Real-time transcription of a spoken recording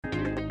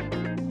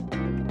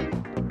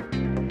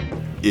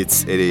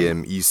It's 8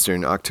 a.m.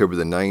 Eastern, October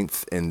the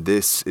 9th, and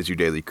this is your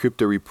daily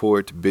crypto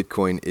report.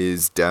 Bitcoin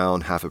is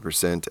down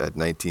 0.5% at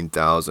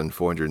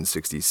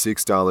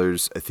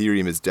 $19,466.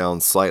 Ethereum is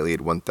down slightly at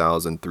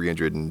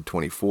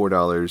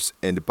 $1,324,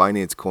 and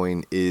Binance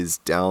Coin is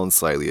down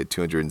slightly at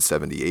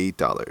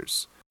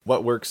 $278.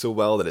 What works so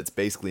well that it's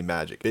basically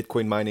magic?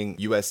 Bitcoin mining,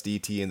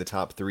 USDT in the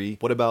top 3.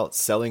 What about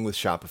selling with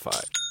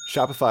Shopify?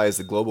 Shopify is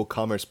the global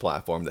commerce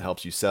platform that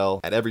helps you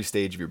sell at every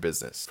stage of your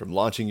business. From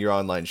launching your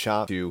online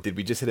shop to, did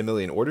we just hit 1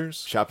 million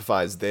orders?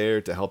 Shopify is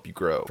there to help you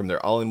grow. From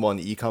their all-in-one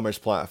e-commerce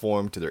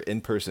platform to their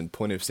in-person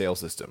point-of-sale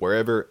system.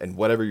 Wherever and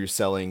whatever you're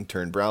selling,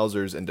 turn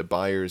browsers into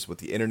buyers with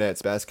the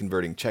internet's best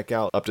converting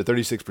checkout, up to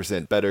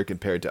 36% better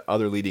compared to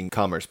other leading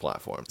commerce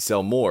platforms.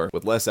 Sell more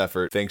with less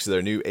effort thanks to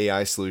their new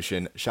AI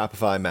solution,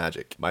 Shopify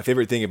Magic. My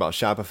favorite thing about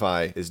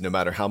Shopify is no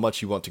matter how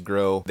much you want to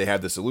grow, they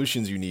have the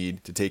solutions you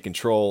need to take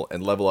control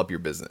and level up your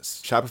business.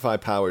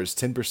 Shopify powers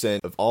 10%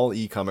 of all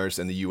e-commerce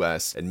in the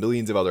US and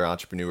millions of other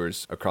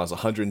entrepreneurs across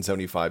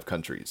 175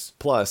 countries.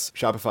 Plus,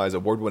 Shopify's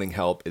award-winning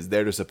help is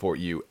there to support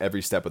you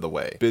every step of the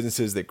way.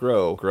 Businesses that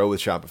grow with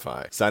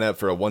Shopify. Sign up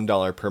for a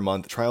 $1 per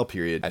month trial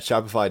period at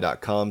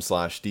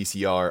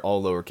shopify.com/DCR,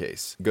 all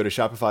lowercase. Go to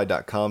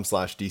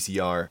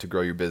shopify.com/DCR to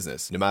grow your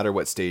business, no matter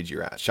what stage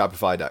you're at.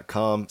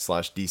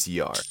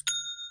 Shopify.com/DCR.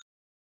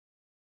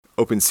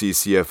 OpenSea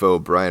CFO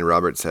Brian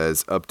Roberts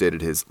has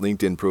updated his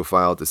LinkedIn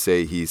profile to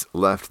say he's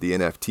left the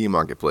NFT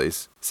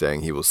marketplace,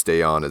 saying he will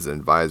stay on as an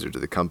advisor to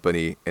the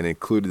company, and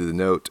included the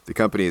note, "The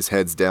company is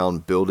heads down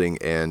building,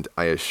 and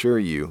I assure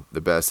you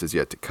the best is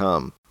yet to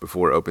come."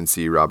 Before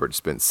OpenSea, Roberts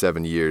spent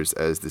 7 years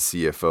as the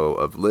CFO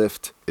of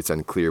Lyft. It's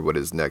unclear what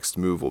his next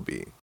move will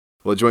be.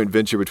 Well, a joint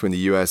venture between the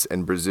U.S.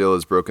 and Brazil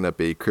has broken up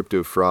a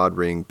crypto fraud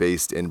ring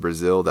based in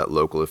Brazil that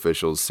local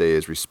officials say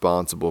is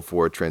responsible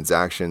for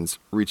transactions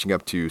reaching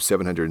up to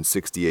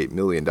 $768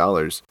 million.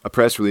 A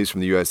press release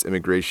from the U.S.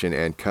 Immigration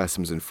and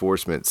Customs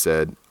Enforcement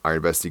said, "Our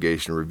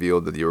investigation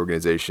revealed that the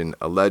organization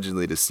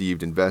allegedly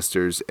deceived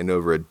investors in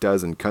over a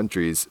dozen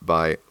countries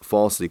by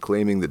falsely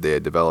claiming that they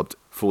had developed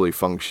fully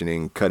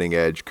functioning,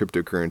 cutting-edge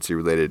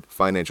cryptocurrency-related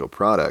financial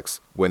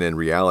products, when in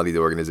reality the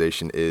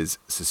organization is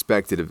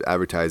suspected of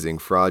advertising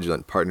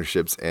fraudulent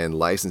partnerships and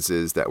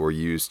licenses that were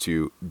used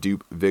to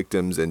dupe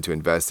victims into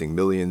investing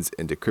millions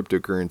into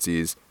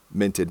cryptocurrencies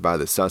minted by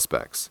the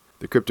suspects.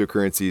 The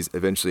cryptocurrencies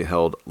eventually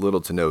held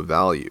little to no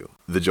value."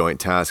 The Joint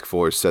Task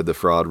Force said the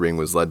fraud ring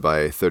was led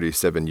by a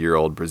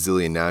 37-year-old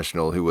Brazilian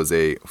national who was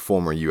a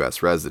former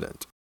U.S.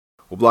 resident.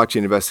 Well,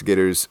 blockchain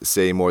investigators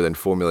say more than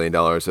 $4 million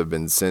have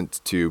been sent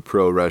to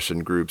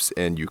pro-Russian groups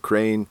in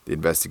Ukraine. The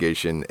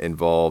investigation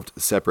involved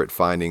separate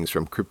findings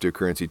from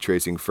cryptocurrency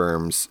tracing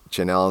firms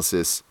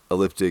Chainalysis,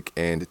 Elliptic,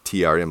 and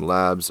TRM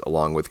Labs,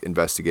 along with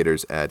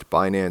investigators at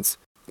Binance.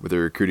 With a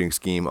recruiting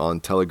scheme on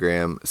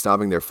Telegram,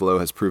 stopping their flow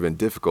has proven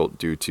difficult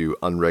due to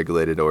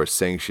unregulated or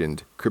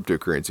sanctioned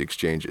cryptocurrency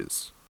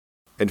exchanges.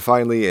 And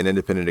finally, an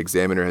independent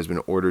examiner has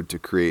been ordered to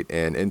create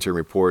an interim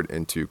report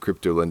into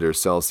crypto lender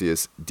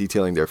Celsius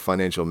detailing their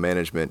financial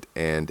management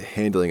and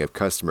handling of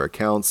customer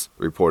accounts.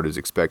 The report is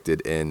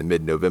expected in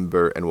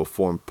mid-November and will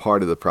form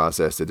part of the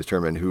process to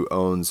determine who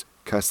owns,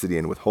 custody,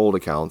 and withhold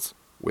accounts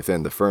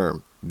within the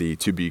firm. The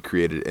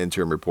to-be-created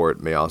interim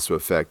report may also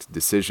affect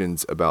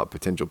decisions about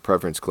potential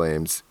preference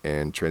claims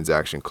and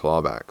transaction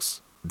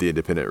clawbacks. The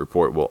independent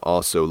report will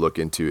also look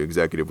into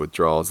executive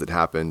withdrawals that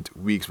happened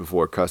weeks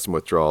before custom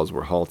withdrawals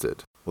were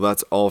halted. Well,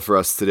 that's all for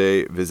us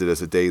today. Visit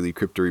us at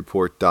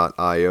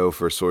dailycryptoreport.io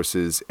for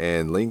sources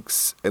and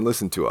links, and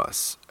listen to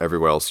us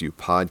everywhere else you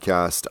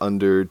podcast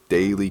under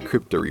Daily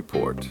Crypto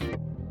Report.